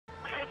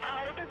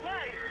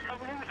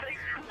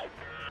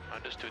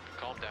Understood,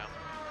 calm down.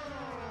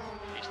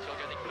 He's still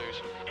getting blues.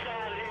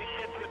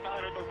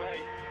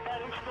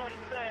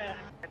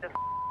 And the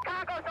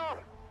car goes off!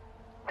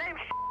 Same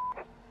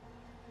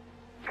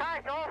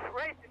car's off,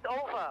 race is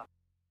over!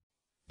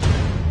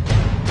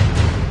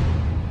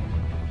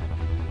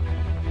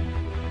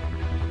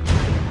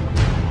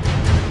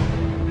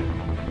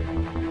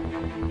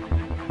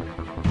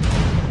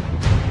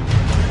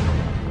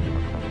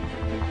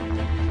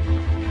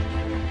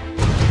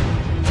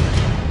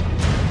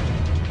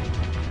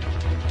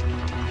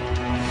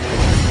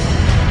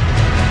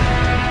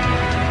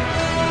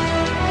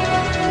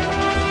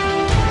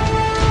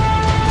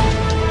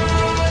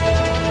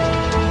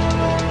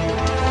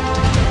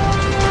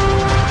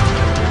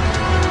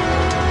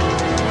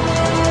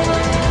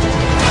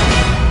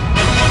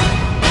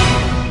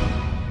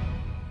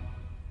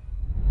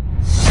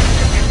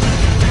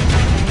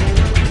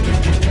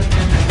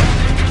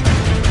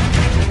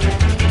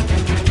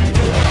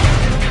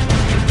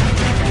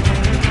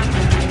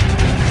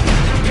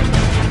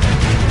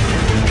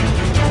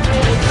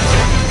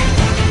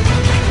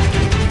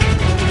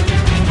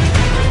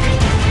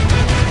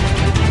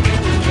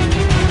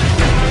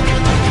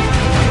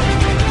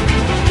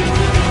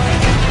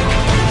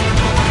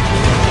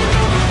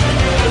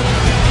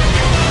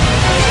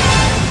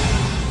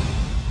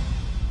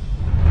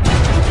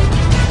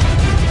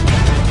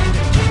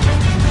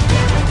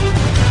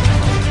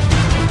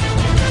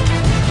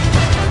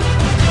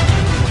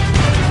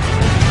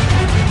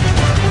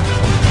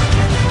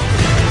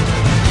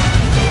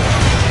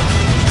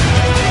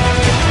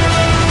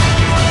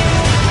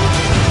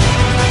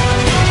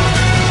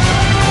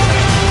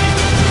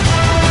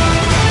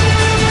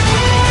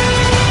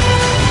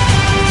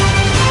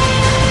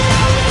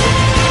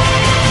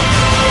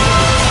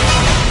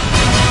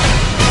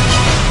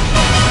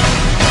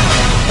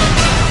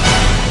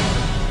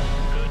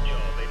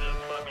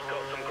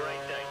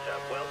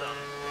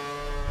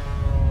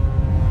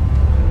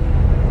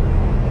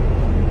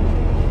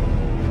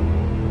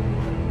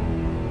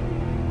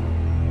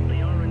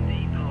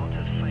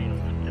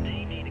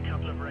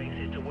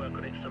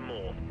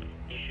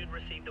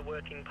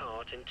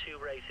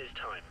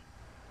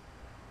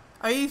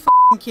 Are you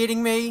f***ing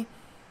kidding me?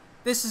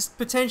 This is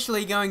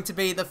potentially going to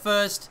be the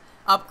first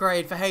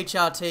upgrade for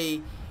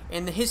HRT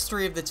in the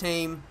history of the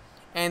team,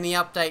 and the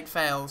update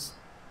fails.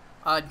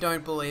 I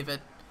don't believe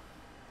it.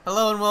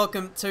 Hello and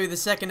welcome to the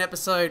second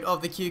episode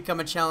of the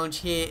Cucumber Challenge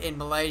here in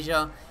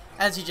Malaysia.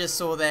 As you just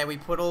saw there, we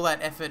put all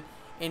that effort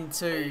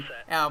into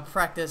our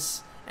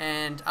practice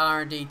and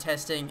R&D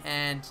testing,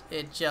 and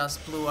it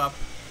just blew up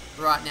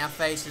right in our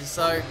faces.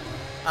 So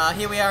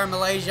here we are in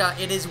Malaysia.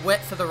 It is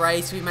wet for the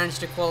race. We managed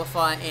to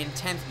qualify in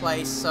 10th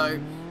place, so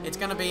it's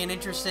going to be an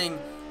interesting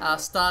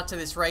start to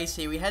this race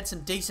here. We had some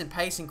decent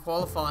pace in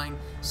qualifying,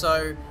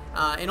 so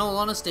in all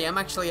honesty, I'm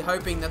actually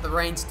hoping that the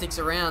rain sticks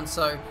around,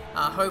 so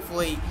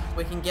hopefully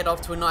we can get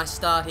off to a nice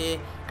start here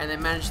and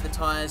then manage the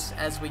tyres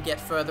as we get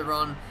further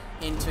on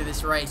into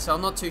this race. So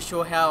I'm not too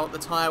sure how the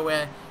tyre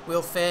wear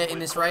will fare in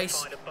this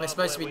race. We're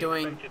supposed to be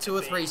doing 2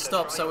 or 3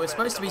 stops, so we're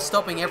supposed to be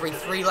stopping every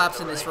 3 laps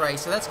in this race.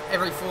 So that's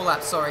every 4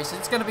 laps, sorry. So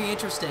it's going to be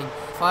interesting.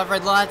 5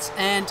 red lights,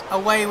 and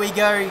away we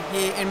go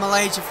here in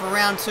Malaysia for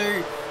round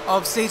 2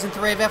 of Season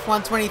 3 of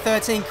F1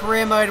 2013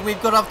 Career Mode.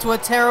 We've got off to a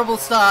terrible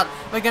start.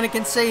 We're going to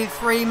concede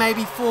 3,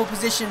 maybe 4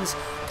 positions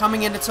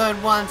coming into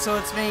turn 1, so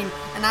it's been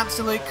an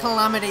absolute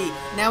calamity.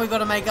 Now we've got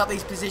to make up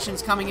these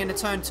positions coming into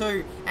turn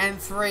 2 and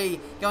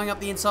 3. Going up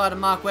the inside of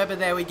Mark Webber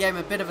there, we gave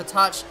him a bit of a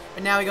touch,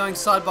 but now we're going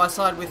side by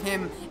side with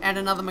him and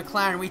another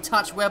McLaren. We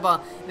touch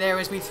Webber there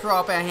as we throw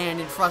up our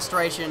hand in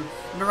frustration.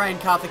 Narain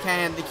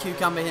Karthikeyan, the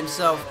cucumber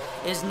himself,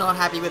 is not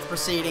happy with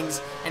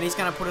proceedings, and he's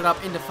going to put it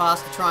up into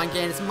fast to try and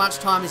gain as much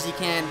time as he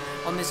can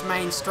on this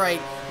main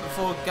straight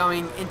before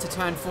going into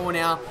turn 4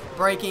 now.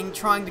 Braking,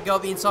 trying to go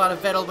up the inside of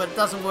Vettel, but it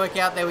doesn't work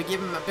out there. We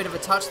give him a bit of a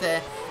touch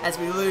there as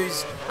we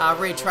lose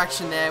rear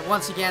traction there.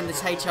 Once again,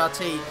 this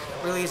HRT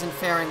really isn't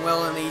faring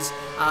well in these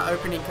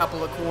opening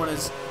couple of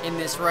corners in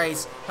this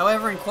race.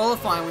 However, in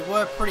qualifying, we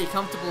were pretty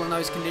comfortable in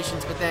those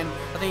conditions, but then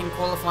I think in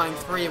qualifying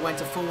 3 it went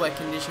to full wet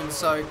conditions,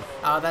 so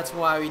that's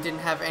why we didn't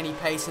have any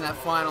pace in that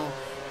final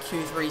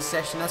Q3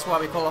 session. That's why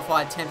we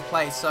qualified 10th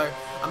place. So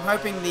I'm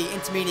hoping the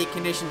intermediate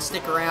conditions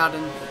stick around,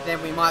 and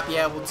then we might be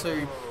able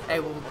to,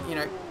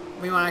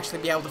 we might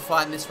actually be able to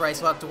fight in this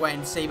race. We'll have to wait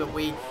and see, but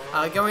we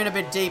go in a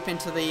bit deep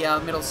into the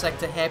middle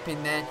sector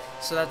hairpin there,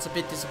 so that's a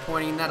bit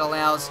disappointing, and that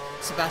allows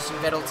Sebastian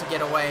Vettel to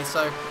get away.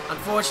 So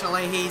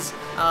unfortunately, he's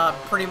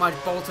pretty much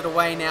bolted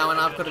away now,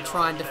 and I've got to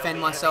try and defend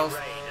myself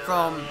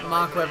from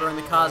Mark Webber and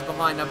the cars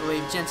behind. I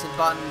believe Jenson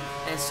Button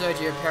and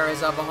Sergio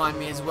Perez are behind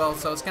me as well,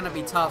 so it's going to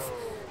be tough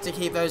to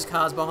keep those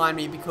cars behind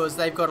me because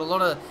they've got a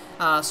lot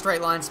of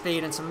straight line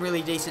speed and some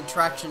really decent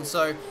traction.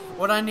 So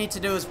what I need to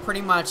do is pretty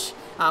much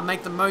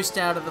make the most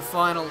out of the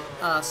final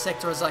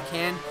sector as I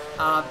can.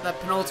 That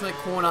penultimate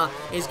corner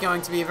is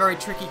going to be a very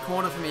tricky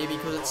corner for me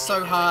because it's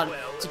so hard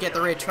to get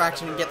the rear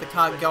traction and get the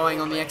car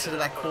going on the exit of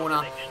that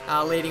corner,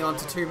 leading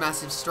onto two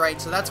massive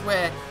straights. So that's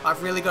where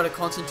I've really got to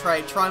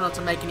concentrate, try not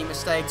to make any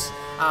mistakes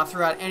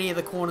throughout any of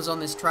the corners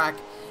on this track,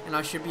 and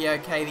I should be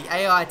okay. The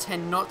AI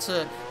tend not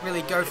to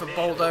really go for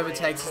bold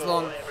overtakes. As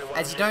long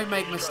as you don't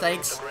make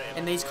mistakes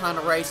in these kind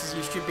of races,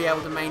 you should be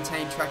able to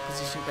maintain track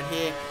position. But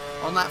here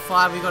on lap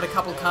 5, we've got a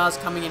couple cars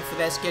coming in for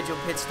their scheduled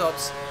pit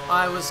stops.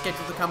 I was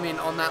scheduled to come in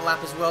on that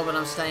lap as well, but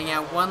I'm staying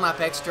out 1 lap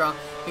extra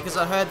because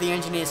I heard the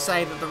engineers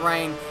say that the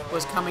rain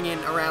was coming in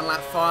around lap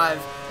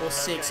 5 or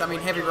 6. I mean,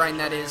 heavy rain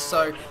that is.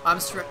 So I'm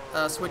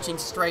switching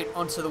straight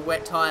onto the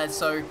wet tyres.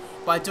 So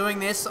by doing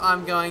this,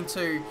 I'm going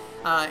to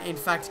in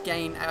fact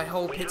gain a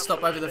whole pit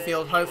stop over the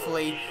field,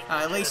 hopefully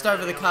at least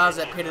over the cars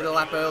that pitted a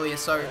lap earlier.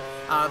 So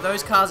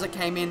those cars that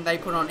came in, they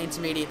put on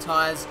intermediate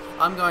tyres.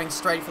 I'm going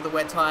straight for the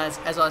wet tyres,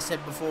 as I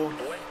said before.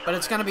 But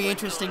it's going to be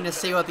interesting to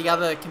see what the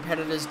other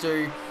competitors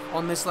do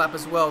on this lap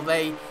as well.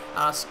 They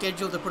are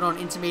scheduled to put on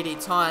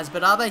intermediate tyres,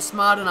 but are they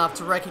smart enough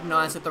to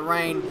recognise that the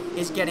rain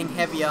is getting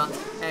heavier,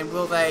 and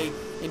will they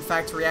in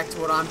fact react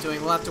to what I'm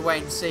doing? We'll have to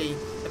wait and see.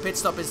 The pit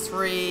stop is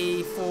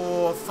 3,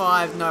 4,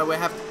 5. No, we're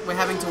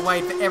having to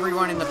wait for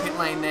everyone in the pit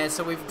lane there,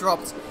 so we've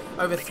dropped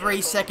over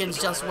 3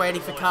 seconds just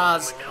waiting for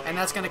cars, and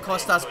that's going to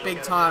cost us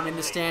big time in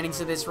the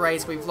standings of this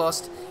race. We've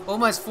lost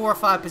almost 4 or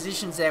 5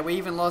 positions there. We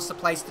even lost a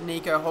place to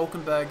Nico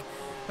Hulkenberg,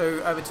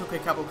 who overtook a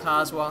couple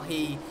cars while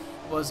he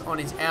was on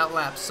his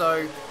outlap.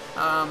 So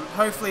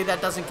hopefully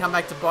that doesn't come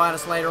back to bite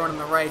us later on in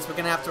the race. We're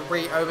going to have to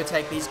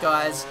re-overtake these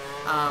guys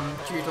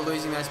due to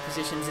losing those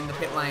positions in the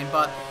pit lane.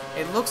 But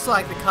it looks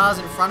like the cars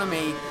in front of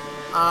me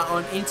are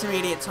on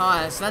intermediate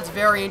tyres. So that's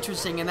very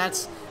interesting, and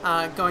that's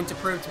going to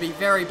prove to be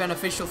very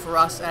beneficial for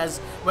us,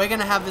 as we're going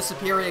to have the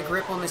superior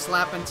grip on this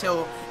lap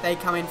until they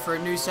come in for a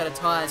new set of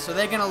tyres. So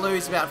they're going to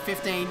lose about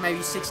 15,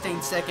 maybe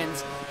 16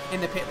 seconds in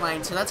the pit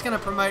lane. So that's going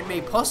to promote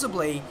me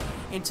possibly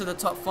into the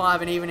top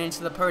 5 and even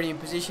into the podium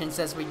positions,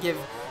 as we give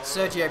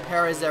Sergio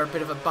Perez there a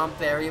bit of a bump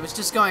there. He was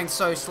just going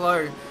so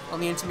slow on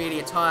the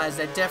intermediate tyres.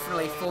 They're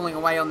definitely falling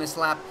away on this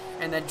lap,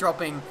 and they're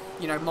dropping,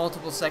 you know,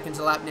 multiple seconds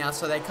a lap now.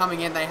 So they're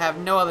coming in, they have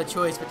no other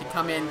choice but to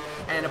come in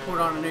and to put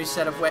on a new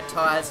set of wet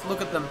tyres.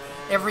 Look at them.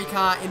 Every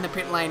car in the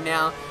pit lane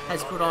now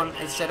has put on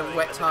a set of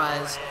wet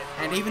tyres,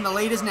 and even the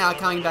leaders now are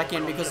coming back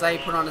in because they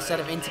put on a set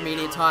of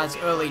intermediate tyres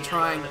early,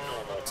 trying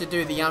to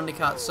do the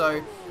undercut.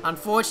 So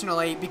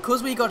unfortunately,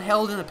 because we got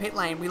held in the pit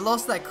lane, we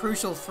lost that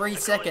crucial 3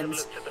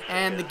 seconds,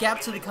 and the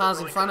gap to the cars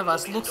in front of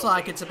us looks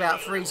like it's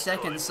about 3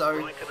 seconds.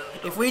 So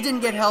if we didn't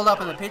get held up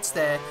in the pits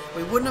there,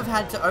 we wouldn't have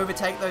had to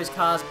overtake those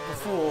cars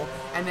before,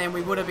 and then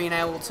we would have been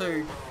able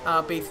to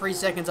be 3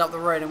 seconds up the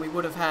road, and we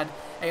would have had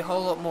a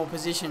whole lot more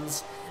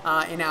positions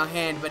in our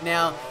hand. But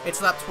now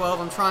it's lap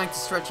 12. I'm trying to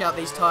stretch out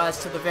these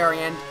tyres to the very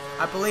end.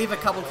 I believe a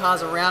couple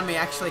cars around me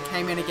actually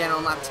came in again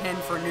on lap 10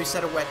 for a new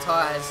set of wet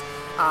tyres.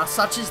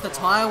 Such is the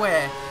tyre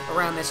wear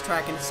around this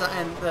track,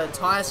 and the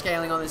tyre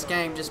scaling on this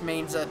game just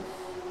means that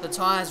the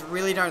tyres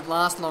really don't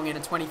last long in a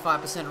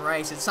 25%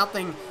 race. It's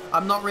something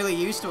I'm not really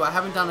used to. I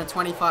haven't done a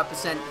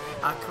 25%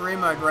 career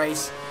mode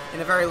race in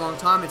a very long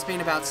time. It's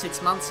been about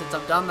 6 months since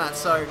I've done that,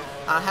 so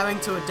having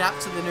to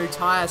adapt to the new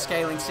tyre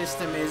scaling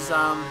system is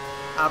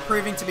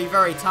proving to be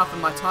very tough,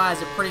 and my tyres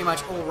are pretty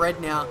much all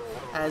red now,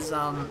 as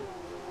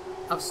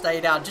I've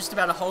stayed out just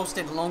about a whole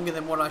stint longer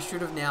than what I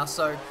should have now.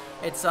 So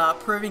it's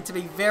proving to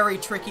be very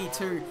tricky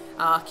to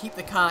keep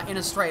the car in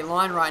a straight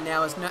line right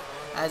now as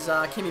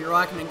Kimi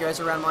Räikkönen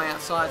goes around my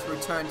outside through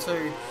turn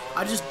 2.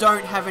 I just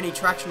don't have any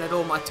traction at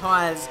all. My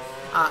tyres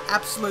are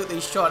absolutely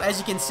shot. As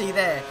you can see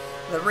there,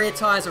 the rear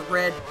tyres are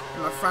red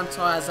and my front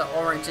tyres are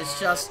orange. It's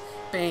just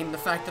being the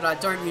fact that I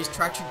don't use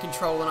traction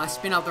control and I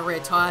spin up the rear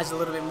tyres a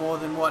little bit more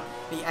than what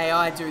the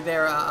AI do.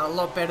 They're a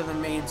lot better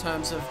than me in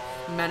terms of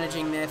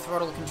managing their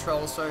throttle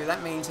control, so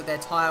that means that their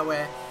tyre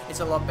wear is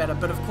a lot better.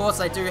 But of course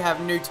they do have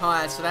new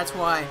tyres, so that's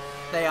why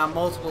they are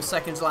multiple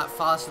seconds a lap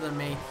faster than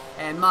me.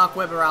 And Mark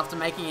Webber, after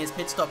making his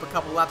pit stop a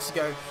couple laps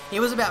ago, he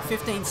was about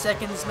 15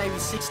 seconds, maybe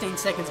 16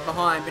 seconds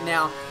behind, but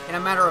now in a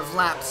matter of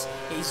laps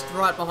he's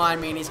right behind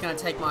me and he's going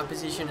to take my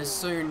position as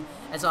soon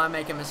as I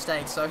make a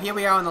mistake. So here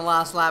we are on the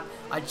last lap.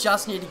 I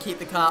just need to keep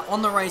the car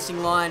on the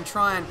racing line,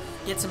 try and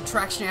get some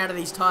traction out of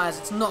these tyres.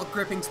 It's not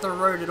gripping to the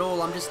road at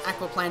all. I'm just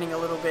aquaplaning a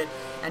little bit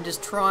and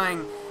just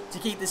trying to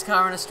keep this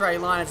car in a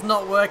straight line. It's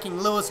not working.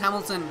 Lewis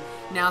Hamilton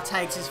now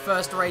takes his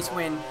first race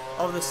win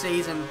of the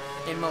season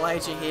in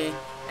Malaysia here,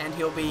 and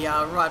he'll be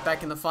right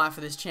back in the fight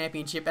for this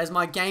championship. As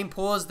my game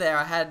paused there,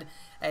 I had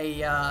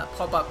a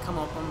pop-up come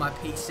up on my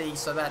PC,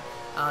 so that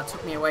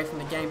took me away from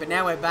the game. But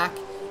now we're back,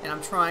 and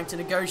I'm trying to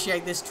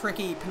negotiate this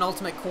tricky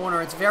penultimate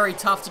corner. It's very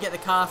tough to get the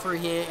car through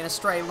here in a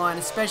straight line,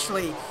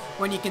 especially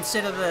when you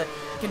consider the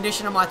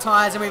condition of my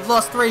tyres, and we've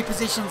lost 3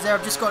 positions there.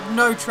 I've just got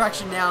no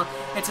traction now.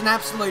 It's an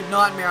absolute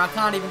nightmare. I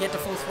can't even get to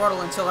full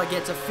throttle until I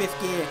get to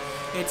 5th gear.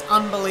 It's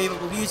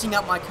unbelievable, using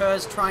up my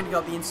curves, trying to go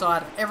up the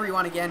inside of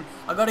everyone again.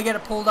 I've got to get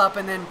it pulled up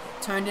and then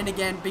turned in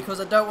again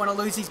because I don't want to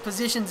lose these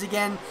positions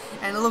again,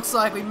 and it looks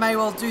like we may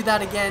well do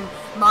that again.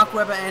 Mark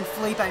Webber and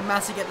Felipe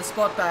Massa get the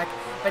spot back.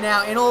 But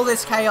now, in all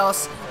this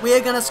chaos, we are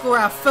going to score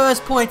our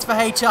first points for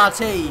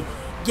HRT.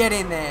 Get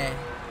in there.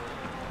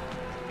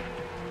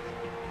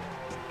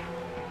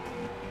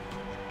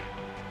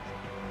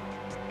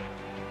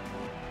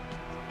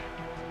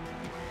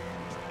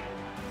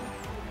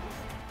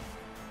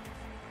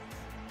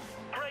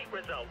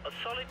 Result, a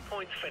solid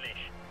points finish.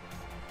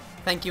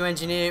 Thank you,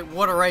 engineer.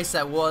 What a race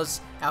that was.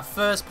 Our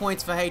first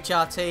points for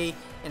HRT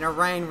in a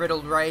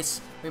rain-riddled race.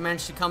 We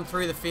managed to come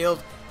through the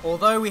field.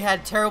 Although we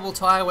had terrible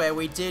tyre wear,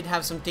 we did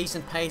have some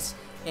decent pace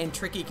in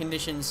tricky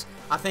conditions.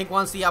 I think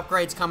once the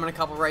upgrades come in a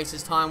couple of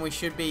races time, we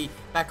should be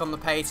back on the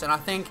pace, and I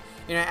think,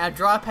 you know, our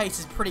dry pace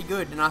is pretty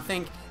good, and I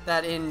think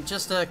that in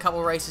just a couple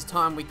of races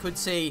time we could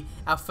see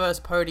our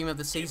first podium of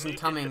the season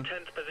coming.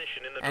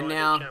 And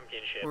now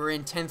we're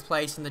in 10th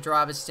place in the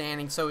driver's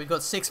standing, so we've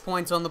got 6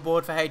 points on the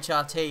board for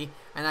HRT,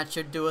 and that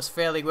should do us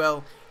fairly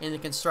well in the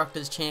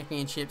Constructors'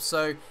 Championship.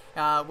 So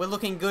we're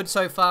looking good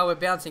so far. We're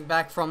bouncing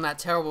back from that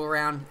terrible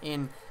round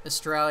in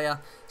Australia.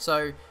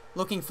 So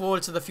looking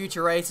forward to the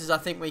future races. I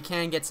think we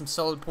can get some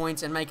solid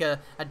points and make a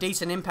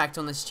decent impact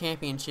on this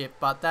championship.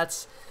 But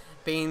that's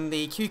been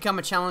the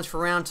Cucumber Challenge for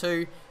round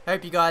 2.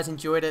 Hope you guys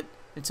enjoyed it.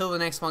 Until the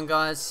next one,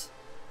 guys,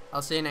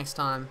 I'll see you next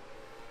time.